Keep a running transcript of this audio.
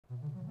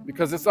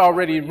because it's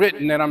already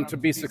written that I'm to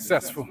be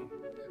successful.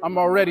 I'm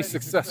already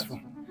successful.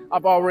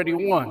 I've already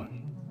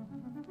won.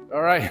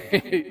 All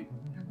right?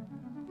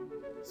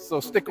 So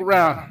stick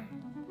around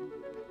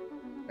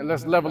and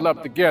let's level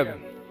up together.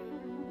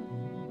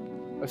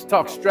 Let's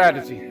talk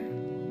strategy.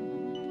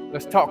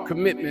 Let's talk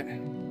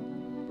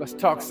commitment. Let's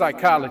talk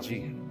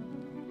psychology.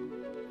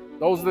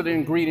 Those are the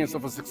ingredients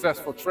of a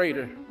successful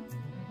trader.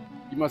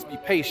 You must be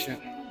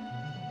patient.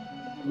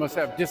 You must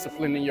have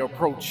discipline in your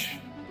approach.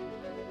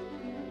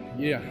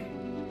 Yeah.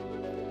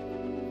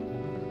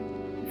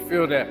 You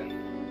feel that.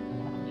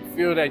 You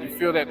feel that. You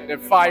feel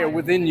that fire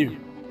within you.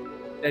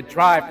 That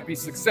drive to be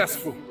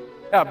successful.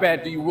 How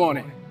bad do you want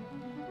it?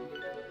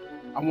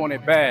 I want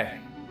it bad.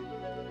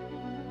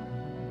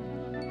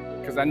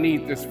 Because I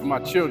need this for my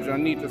children. I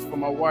need this for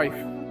my wife.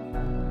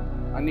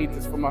 I need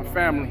this for my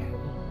family.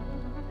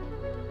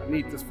 I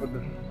need this for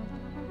the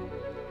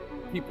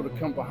people to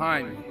come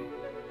behind me.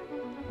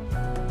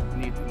 I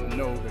need them to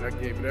know that I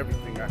gave it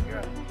everything I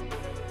got.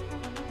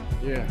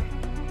 Yeah.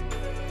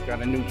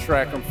 Got a new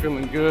track. I'm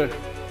feeling good.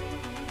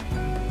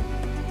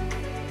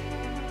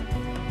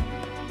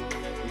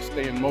 I'm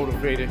staying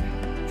motivated.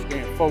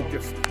 Staying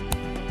focused.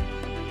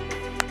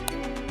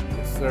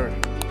 Yes, sir.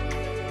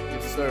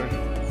 Yes, sir.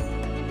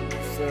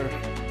 Yes, sir.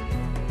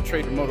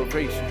 Trader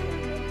motivation.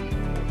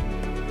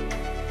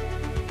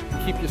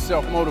 Keep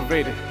yourself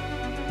motivated.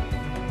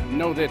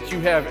 Know that you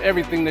have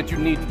everything that you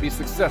need to be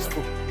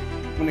successful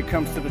when it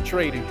comes to the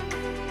trading.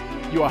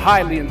 You are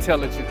highly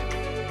intelligent.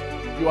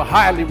 You are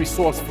highly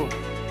resourceful.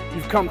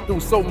 You've come through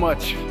so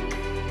much.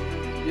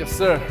 Yes,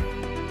 sir.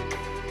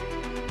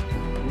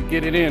 We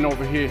get it in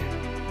over here.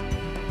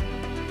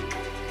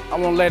 I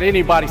won't let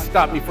anybody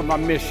stop me from my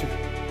mission.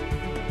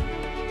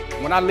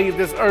 When I leave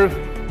this earth,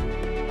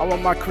 I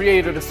want my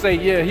creator to say,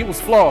 yeah, he was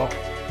flawed.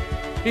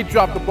 He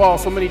dropped the ball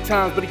so many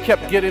times, but he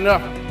kept getting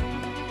up.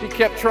 He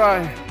kept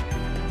trying.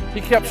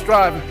 He kept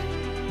striving.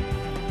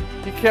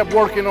 He kept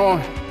working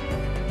on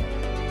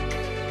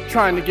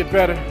trying to get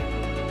better.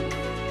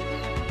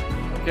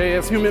 Okay,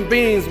 as human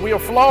beings, we are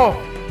flawed.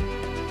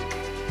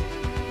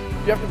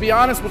 You have to be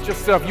honest with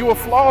yourself. You are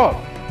flawed.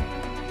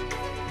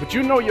 But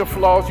you know your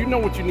flaws. You know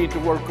what you need to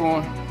work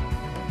on.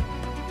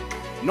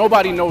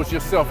 Nobody knows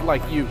yourself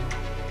like you.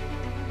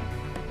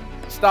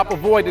 Stop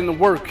avoiding the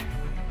work.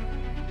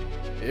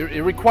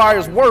 It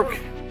requires work.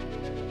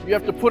 You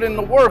have to put in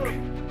the work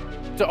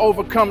to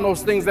overcome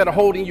those things that are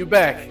holding you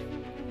back.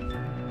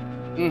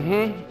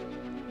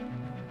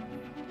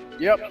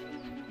 Yep.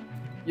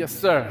 Yes,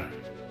 sir.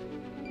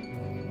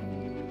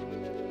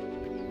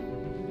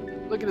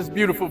 Look at this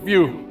beautiful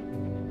view.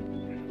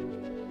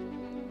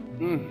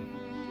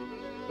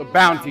 The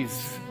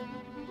bounties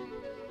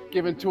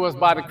given to us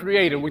by the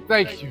Creator. We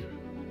thank you.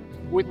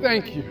 We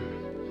thank you.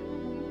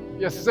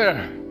 Yes,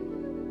 sir.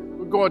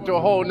 We're going to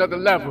a whole nother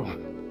level.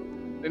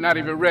 They're not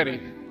even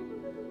ready.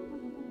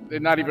 They're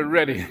not even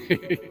ready.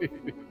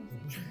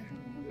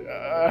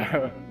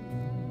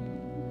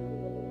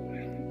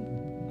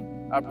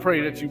 I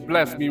pray that you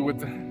bless me with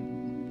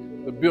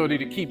the ability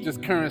to keep this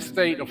current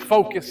state of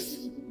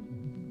focus.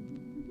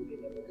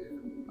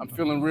 I'm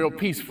feeling real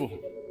peaceful.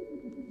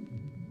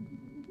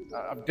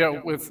 I've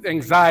dealt with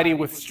anxiety,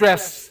 with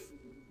stress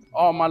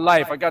all my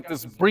life. I got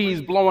this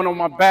breeze blowing on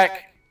my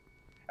back.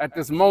 At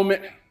this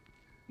moment,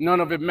 none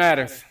of it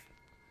matters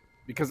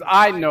because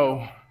I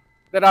know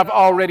that I've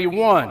already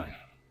won.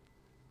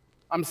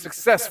 I'm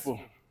successful.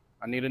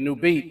 I need a new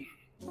beat.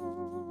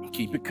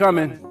 Keep it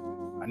coming.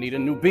 I need a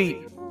new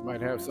beat.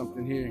 Might have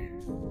something here.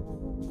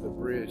 The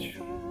bridge.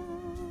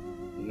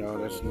 No,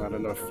 that's not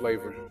enough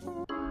flavor.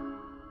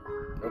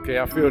 Okay,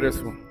 I feel this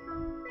one.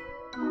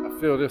 I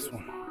feel this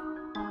one.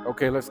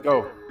 Okay, let's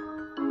go.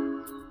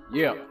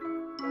 Yeah.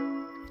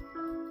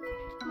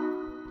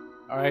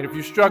 All right, if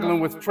you're struggling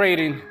with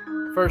trading,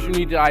 first you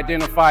need to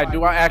identify,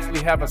 do I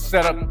actually have a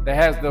setup that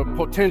has the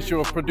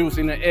potential of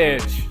producing an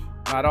edge?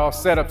 Not all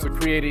setups are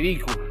created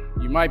equal.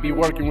 You might be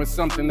working with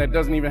something that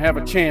doesn't even have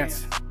a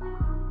chance.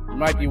 You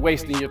might be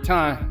wasting your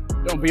time.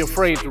 Don't be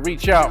afraid to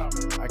reach out.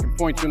 I can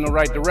point you in the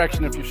right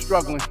direction if you're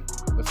struggling.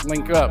 Let's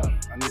link up.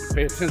 I need to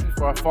pay attention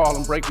before I fall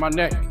and break my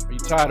neck. Are you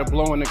tired of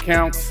blowing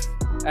accounts?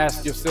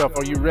 Ask yourself,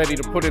 are you ready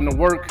to put in the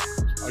work?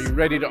 Are you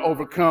ready to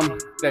overcome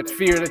that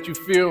fear that you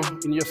feel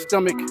in your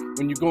stomach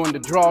when you go into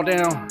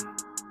drawdown?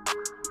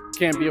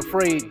 Can't be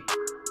afraid.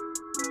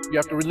 You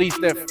have to release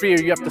that fear.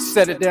 You have to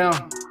set it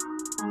down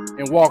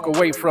and walk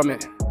away from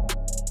it.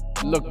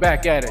 Look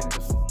back at it.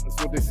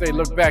 That's what they say,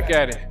 look back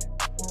at it.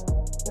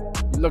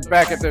 You look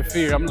back at that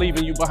fear. I'm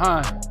leaving you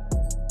behind.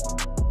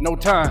 No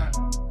time.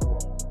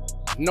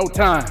 No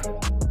time.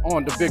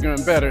 On to bigger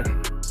and better.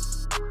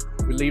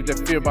 We leave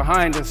that fear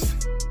behind us.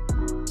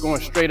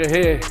 Going straight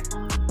ahead.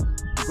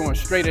 Going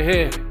straight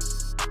ahead.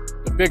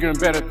 The bigger and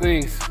better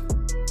things.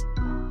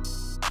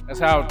 That's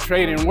how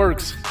trading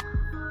works.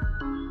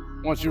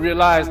 Once you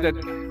realize that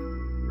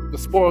the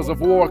spoils of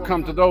war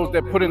come to those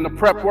that put in the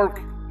prep work,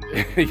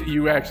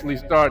 you actually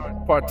start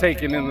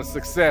partaking in the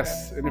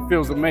success, and it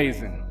feels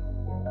amazing.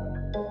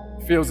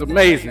 It feels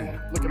amazing.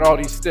 Look at all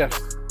these steps.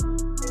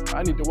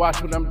 I need to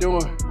watch what I'm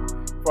doing.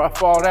 Before I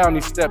fall down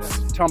these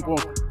steps, tumble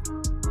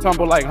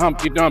like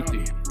Humpty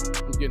Dumpty.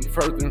 I'm getting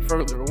further and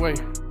further away.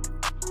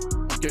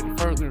 I'm getting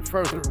further and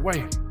further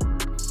away.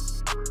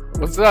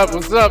 What's up,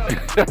 what's up?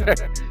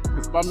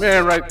 It's my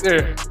man right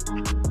there.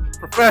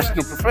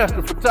 Professional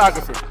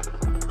photographer.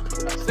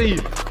 I see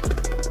you.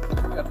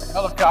 Got the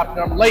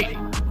helicopter, I'm late.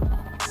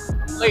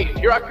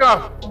 Here I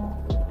come.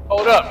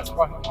 Hold up, it's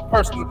my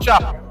personal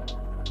chopper.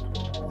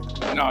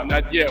 No,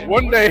 not yet.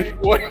 One day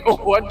we're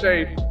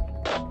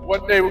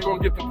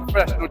gonna get the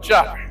professional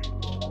chopper.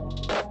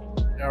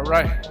 All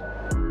right,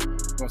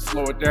 gonna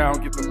slow it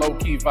down, get the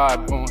low-key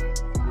vibe going.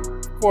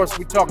 Of course,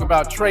 we talk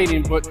about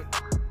trading, but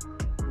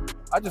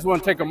I just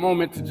want to take a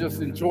moment to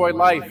just enjoy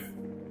life.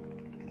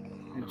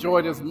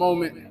 Enjoy this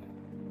moment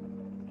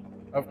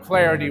of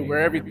clarity where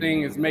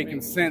everything is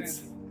making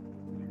sense.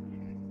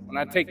 When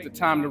I take the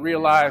time to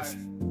realize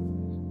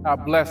how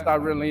blessed I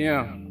really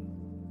am.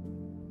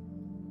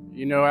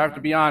 You know, I have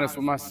to be honest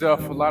with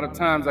myself. A lot of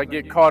times I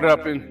get caught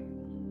up in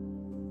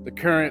the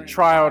current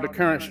trial, the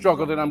current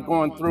struggle that I'm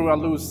going through. I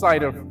lose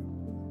sight of,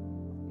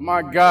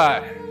 my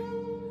God,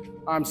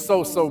 I'm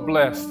so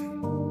blessed.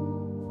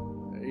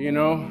 You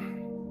know,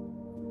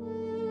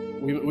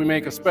 we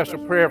make a special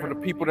prayer for the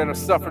people that are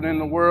suffering in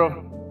the world,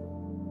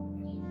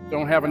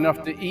 don't have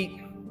enough to eat.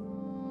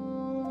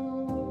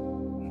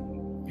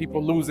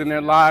 People losing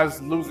their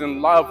lives,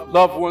 losing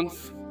loved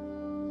ones,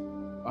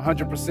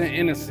 100%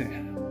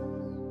 innocent.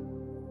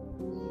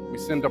 We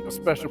send up a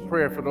special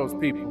prayer for those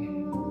people.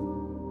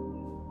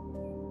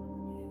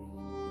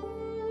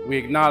 We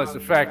acknowledge the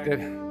fact that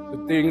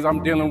the things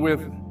I'm dealing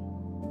with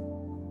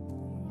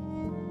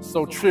are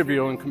so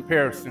trivial in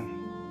comparison.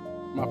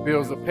 My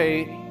bills are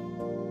paid.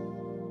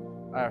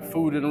 I have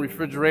food in the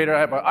refrigerator. I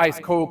have an ice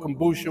cold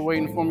kombucha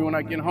waiting for me when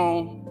I get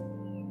home.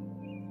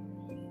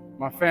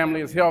 My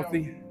family is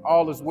healthy.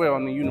 All is well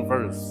in the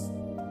universe.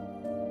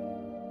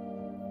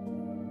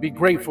 Be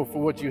grateful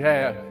for what you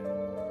have.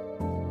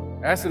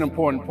 That's an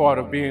important part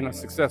of being a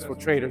successful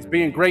trader, is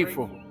being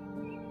grateful.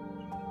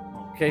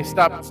 Okay,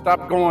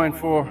 stop going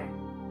for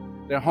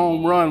the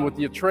home run with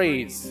your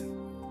trades.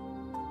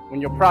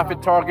 When your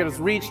profit target is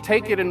reached,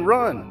 take it and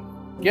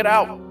run. Get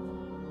out.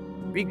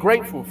 Be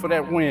grateful for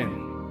that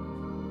win.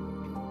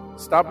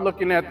 Stop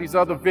looking at these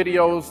other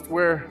videos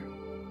where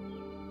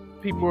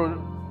people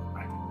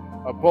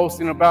are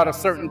boasting about a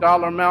certain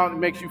dollar amount. It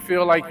makes you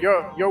feel like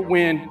your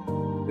win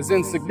is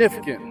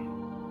insignificant,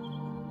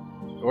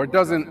 or it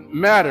doesn't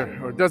matter,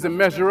 or it doesn't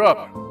measure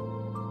up.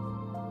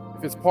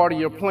 If it's part of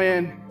your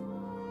plan,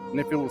 and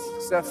if it was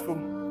successful,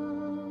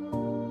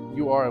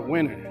 you are a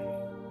winner.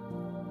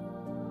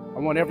 I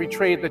want every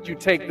trade that you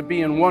take to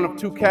be in one of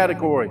two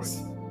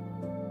categories: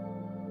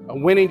 a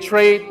winning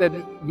trade that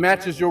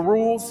matches your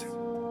rules,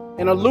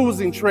 and a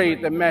losing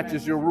trade that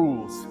matches your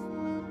rules.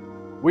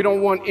 We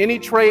don't want any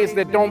trades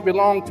that don't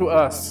belong to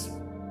us.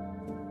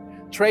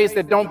 Trades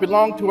that don't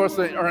belong to us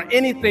or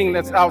anything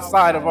that's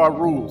outside of our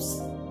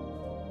rules.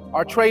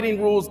 Our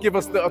trading rules give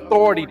us the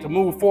authority to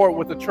move forward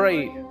with the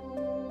trade.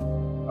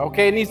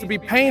 Okay, it needs to be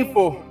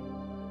painful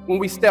when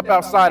we step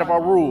outside of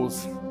our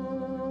rules.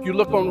 If you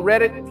look on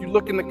Reddit, if you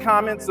look in the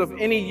comments of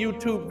any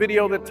YouTube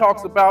video that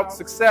talks about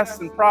success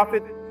and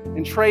profit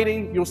in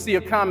trading, you'll see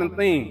a common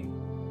theme.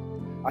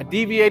 I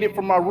deviated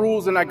from my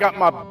rules and I got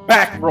my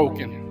back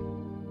broken.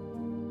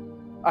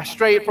 I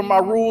strayed from my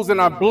rules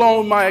and I've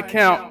blown my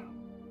account.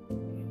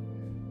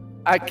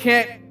 I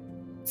can't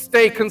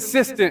stay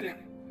consistent.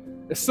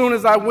 As soon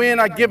as I win,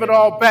 I give it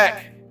all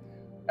back.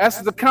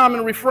 That's the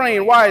common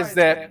refrain. Why is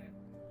that?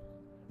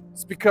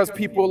 It's because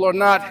people are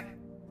not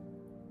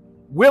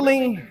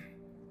willing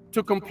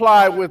to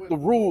comply with the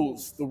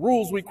rules. The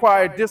rules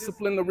require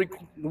discipline.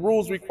 The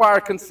rules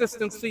require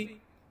consistency.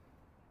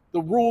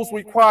 The rules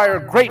require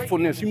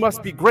gratefulness. You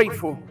must be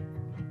grateful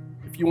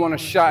if you want a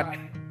shot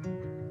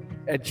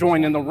at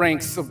joining the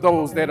ranks of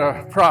those that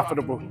are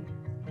profitable.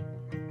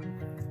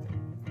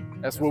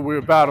 That's what we're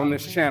about on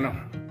this channel.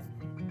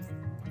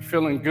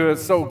 Feeling good,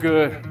 so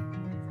good.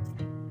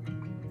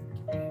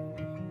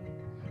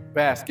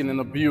 Basking in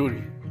the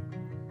beauty.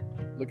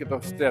 Look at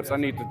those steps. I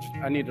need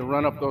to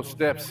run up those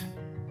steps.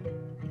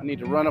 I need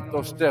to run up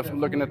those steps. I'm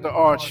looking at the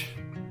arch.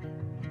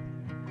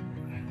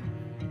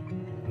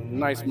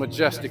 Nice,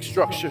 majestic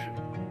structure.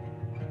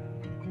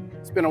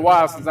 It's been a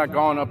while since I've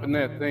gone up in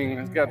that thing.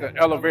 It's got the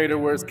elevator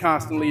where it's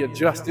constantly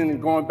adjusting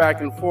and going back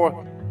and forth.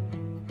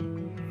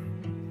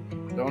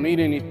 Don't eat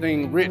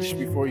anything rich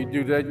before you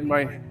do that. You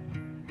might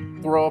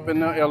throw up in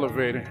the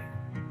elevator.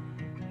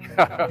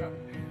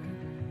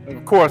 And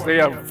of course, they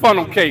have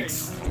funnel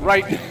cakes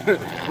right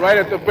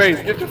at the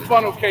base. Get your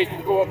funnel cake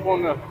and go up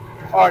on the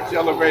arch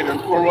elevator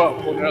and throw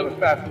up on the other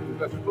passengers.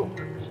 That's cool.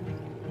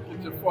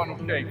 Get your funnel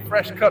cake.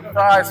 Fresh cut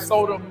fries,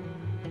 soda,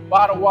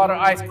 bottled water,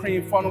 ice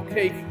cream, funnel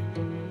cake,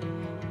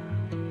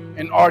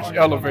 and arch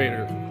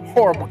elevator.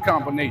 Horrible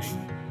combination.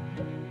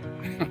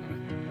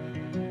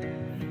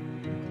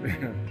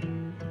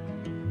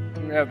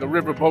 We have the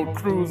riverboat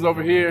cruise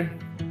over here.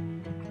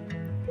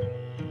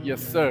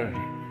 Yes, sir.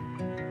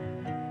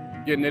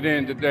 Getting it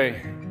in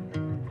today.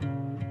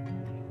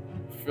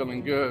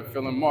 feeling good,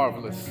 feeling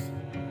marvelous,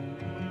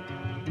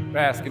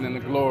 basking in the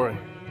glory.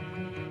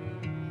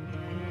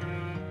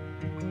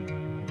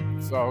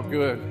 It's all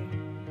good.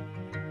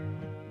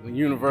 The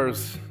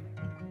universe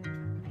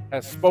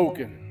has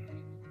spoken.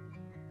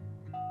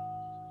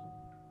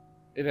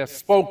 It has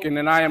spoken,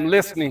 and I am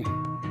listening.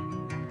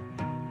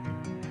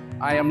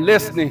 I am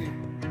listening.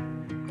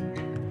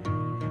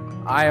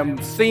 I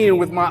am seeing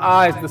with my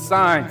eyes the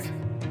signs,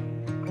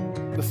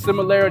 the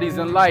similarities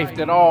in life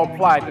that all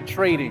apply to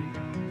trading.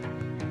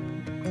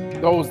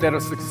 Those that are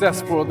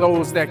successful,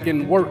 those that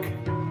can work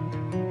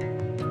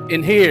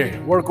in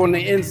here, work on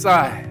the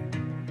inside.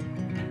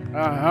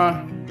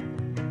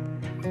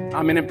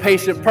 I'm an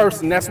impatient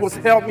person. That's what's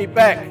held me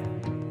back.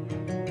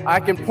 I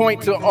can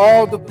point to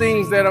all the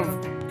things that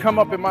have come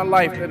up in my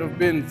life that have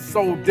been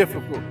so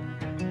difficult.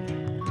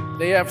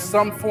 They have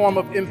some form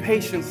of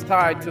impatience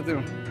tied to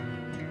them.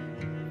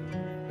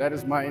 That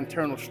is my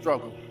internal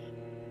struggle.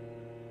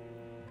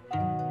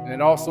 And it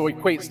also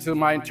equates to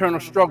my internal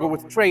struggle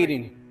with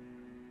trading.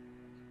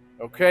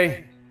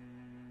 Okay?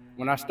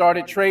 When I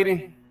started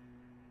trading,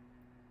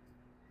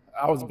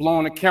 I was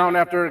blowing account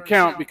after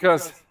account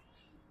because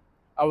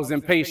I was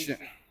impatient.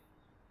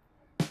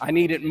 I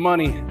needed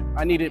money.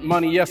 I needed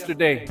money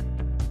yesterday.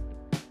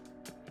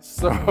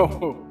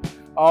 So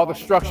all the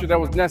structure that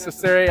was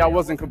necessary, I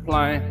wasn't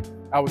complying.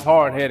 I was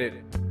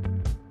hard-headed.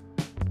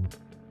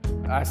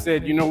 I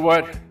said, you know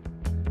what?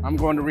 I'm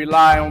going to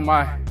rely on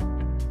my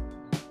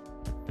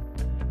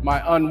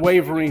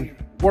unwavering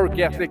work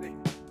ethic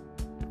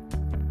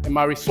and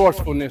my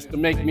resourcefulness to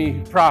make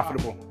me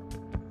profitable.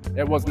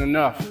 That wasn't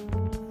enough.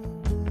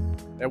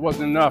 That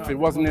wasn't enough. It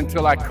wasn't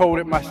until I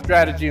coded my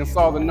strategy and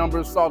saw the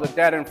numbers, saw the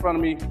data in front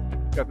of me,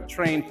 got the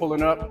train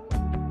pulling up,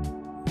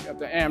 got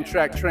the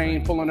Amtrak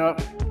train pulling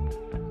up.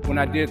 When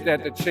I did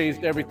that, that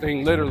changed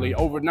everything literally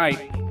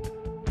overnight.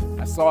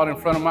 I saw it in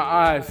front of my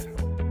eyes.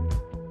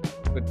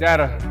 The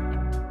data,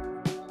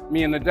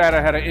 me and the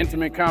data had an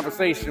intimate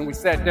conversation. We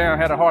sat down,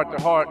 had a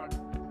heart-to-heart.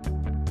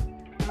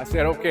 I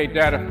said, okay,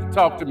 data,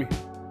 talk to me.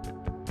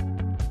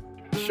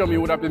 Show me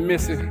what I've been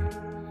missing.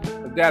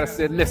 The data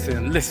said,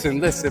 listen, listen,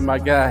 listen, my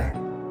guy.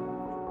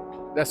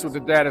 That's what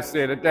the data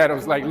said. The data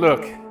was like,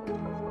 look,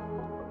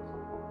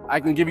 I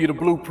can give you the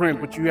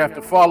blueprint, but you have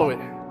to follow it.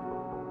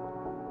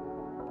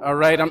 All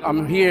right,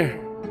 I'm here.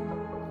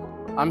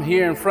 I'm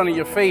here in front of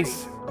your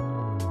face.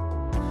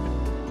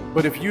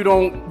 But if you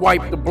don't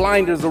wipe the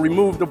blinders or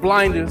remove the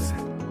blinders,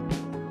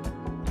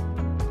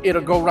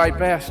 it'll go right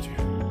past you.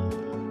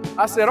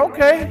 I said,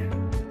 okay,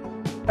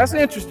 that's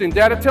interesting.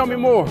 Data, tell me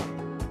more.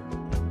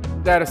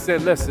 Data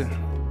said, listen,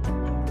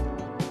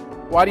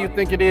 why do you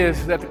think it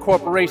is that the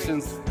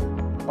corporations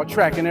are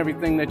tracking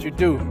everything that you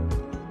do?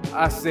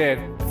 I said,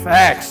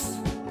 facts.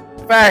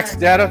 Facts,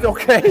 data.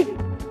 Okay.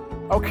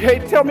 Okay,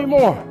 tell me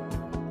more.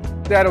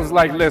 Data was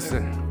like,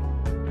 listen,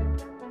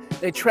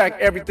 they track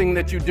everything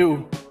that you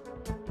do,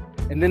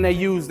 and then they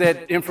use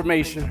that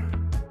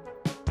information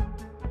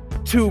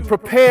to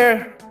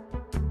prepare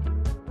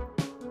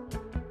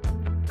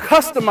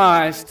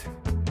customized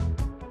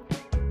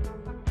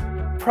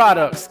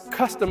products,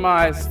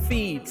 customized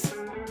feeds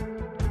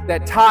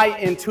that tie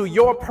into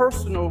your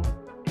personal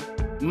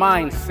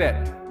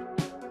mindset.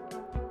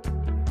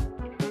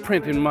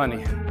 Printing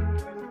money.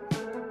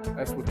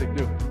 That's what they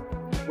do.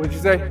 What'd you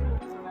say?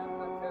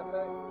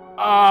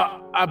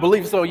 I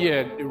believe so,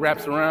 yeah. It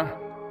wraps around.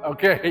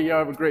 Okay, y'all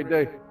have a great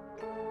day.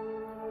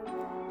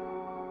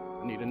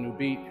 I need a new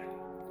beat.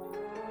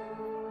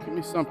 Give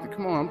me something.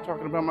 Come on, I'm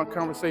talking about my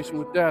conversation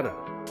with data.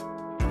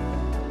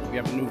 We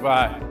have a new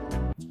vibe.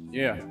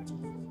 Yeah.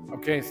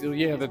 Okay, so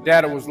yeah, the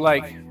data was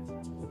like,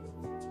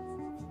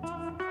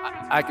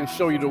 I can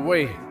show you the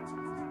way,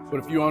 but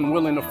if you're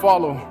unwilling to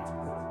follow,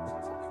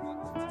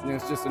 then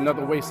it's just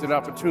another wasted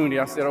opportunity.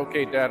 I said,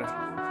 okay, data.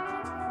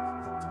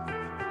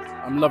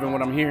 I'm loving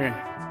what I'm hearing.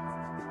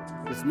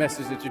 This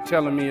message that you're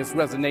telling me is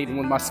resonating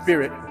with my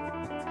spirit.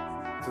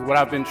 This is what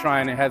I've been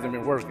trying and hasn't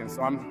been working,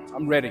 so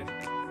I'm ready.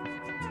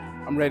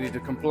 I'm ready to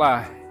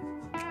comply.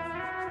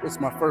 What's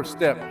my first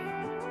step?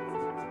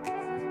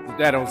 The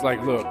data was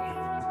like, look,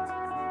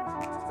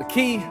 the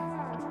key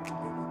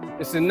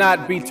is to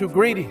not be too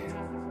greedy.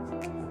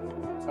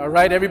 All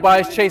right,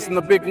 everybody's chasing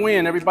the big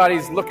win.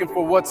 Everybody's looking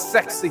for what's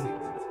sexy.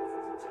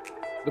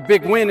 The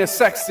big win is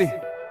sexy.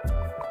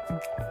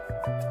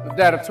 The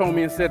data told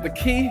me and said the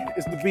key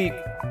is to be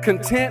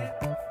content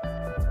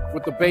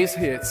with the base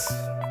hits.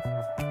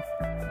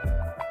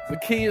 The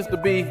key is to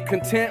be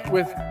content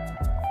with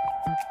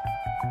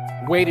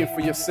waiting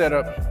for your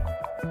setup.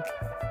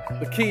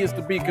 The key is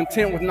to be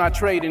content with not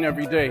trading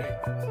every day.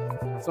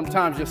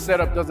 Sometimes your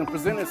setup doesn't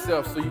present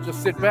itself, so you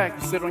just sit back,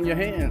 you sit on your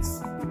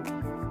hands.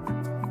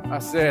 I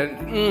said,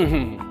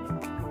 you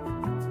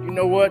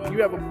know what,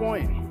 you have a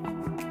point.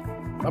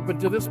 Up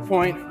until this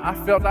point, I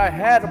felt I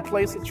had a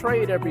place to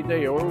trade every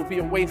day, or it would be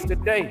a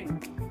wasted day.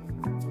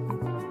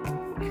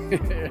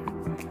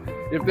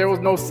 If there was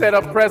no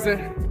setup present,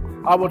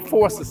 I would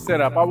force a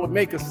setup. I would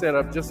make a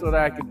setup just so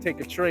that I could take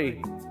a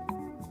trade.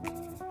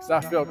 Because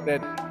I felt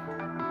that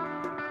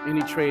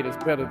Any trade is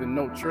better than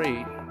no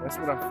trade. That's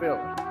what I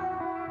felt.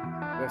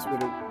 That's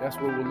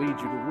what will lead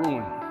you to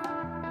ruin.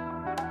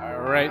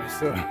 All right,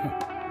 so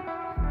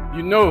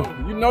you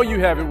know you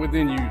have it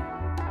within you.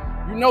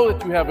 You know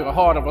that you have a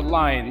heart of a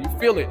lion. You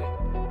feel it.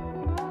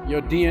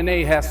 Your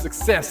DNA has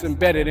success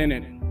embedded in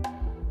it.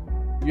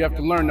 You have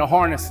to learn to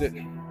harness it.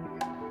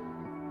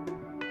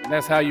 And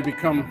that's how you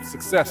become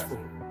successful.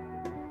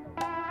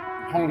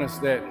 You harness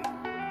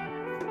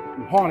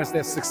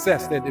that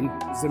success that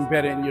is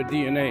embedded in your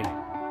DNA.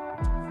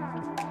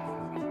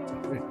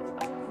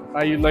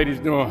 How you ladies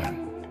doing?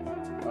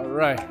 All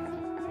right.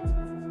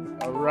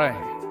 All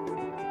right.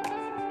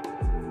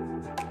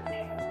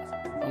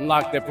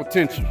 Unlock that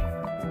potential.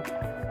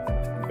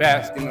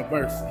 Bask in the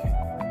mercy.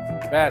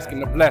 Bask in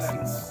the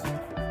blessings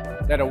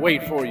that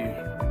await for you.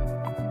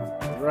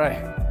 All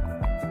right.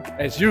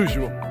 As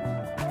usual,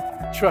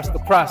 trust the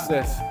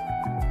process.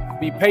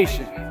 Be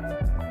patient.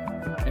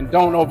 And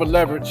don't over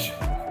leverage.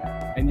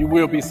 And you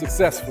will be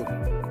successful.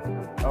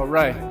 All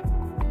right.